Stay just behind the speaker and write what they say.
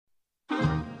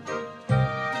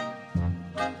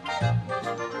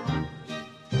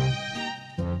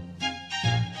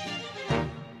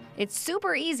It's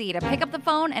super easy to pick up the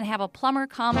phone and have a plumber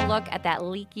come look at that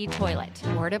leaky toilet,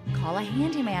 or to call a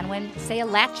handyman when, say, a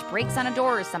latch breaks on a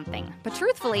door or something. But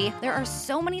truthfully, there are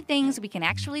so many things we can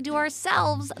actually do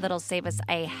ourselves that'll save us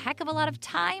a heck of a lot of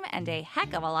time and a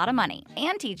heck of a lot of money,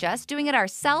 and teach us doing it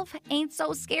ourselves ain't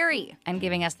so scary, and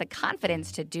giving us the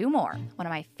confidence to do more. One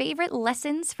of my favorite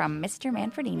lessons from Mr.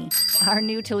 Manfredini. Our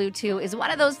new Toulouse 2 is one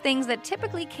of those things that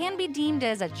typically can be deemed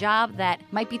as a job that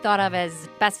might be thought of as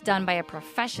best done by a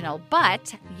professional,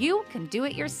 but you can do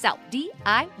it yourself,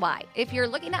 DIY. If you're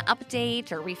looking to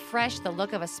update or refresh the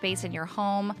look of a space in your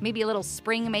home, maybe a little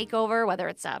spring makeover, whether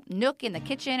it's a nook in the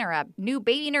kitchen or a new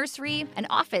baby nursery, an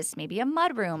office, maybe a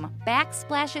mudroom,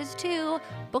 backsplashes too,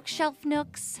 bookshelf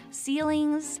nooks,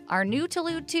 ceilings, our new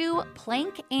Toulouse 2,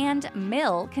 Plank and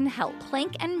Mill can help.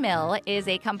 Plank and Mill is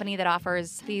a company that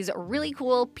offers these really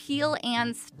cool peel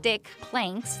and stick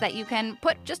planks that you can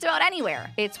put just about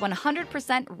anywhere. It's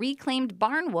 100% reclaimed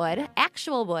barn wood,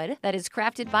 actual wood, that is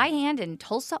crafted by hand in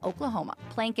Tulsa, Oklahoma.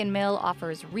 Plank and Mill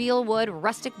offers real wood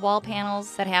rustic wall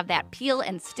panels that have that peel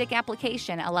and stick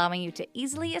application, allowing you to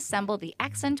easily assemble the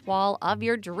accent wall of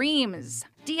your dreams.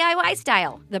 DIY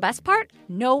style. The best part?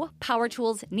 No power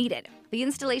tools needed. The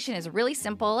installation is really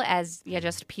simple, as you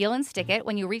just peel and stick it.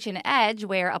 When you reach an edge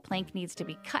where a plank needs to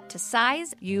be cut to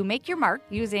size, you make your mark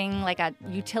using like a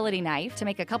utility knife to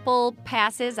make a couple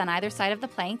passes on either side of the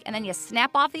plank, and then you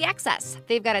snap off the excess.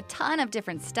 They've got a ton of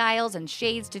different styles and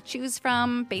shades to choose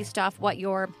from based off what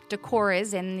your decor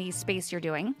is in the space you're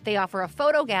doing. They offer a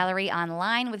photo gallery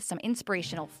online with some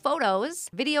inspirational photos,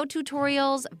 video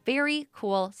tutorials, very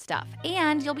cool stuff.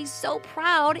 And you'll be so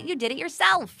proud you did it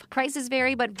yourself. Prices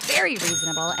vary, but very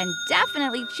reasonable and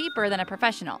definitely cheaper than a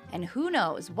professional. And who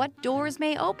knows what doors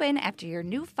may open after your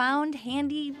newfound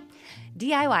handy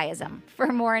DIY-ism.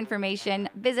 For more information,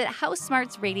 visit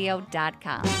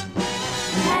HouseSmartsRadio.com.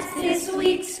 That's this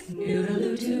week's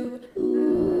Noodaloo.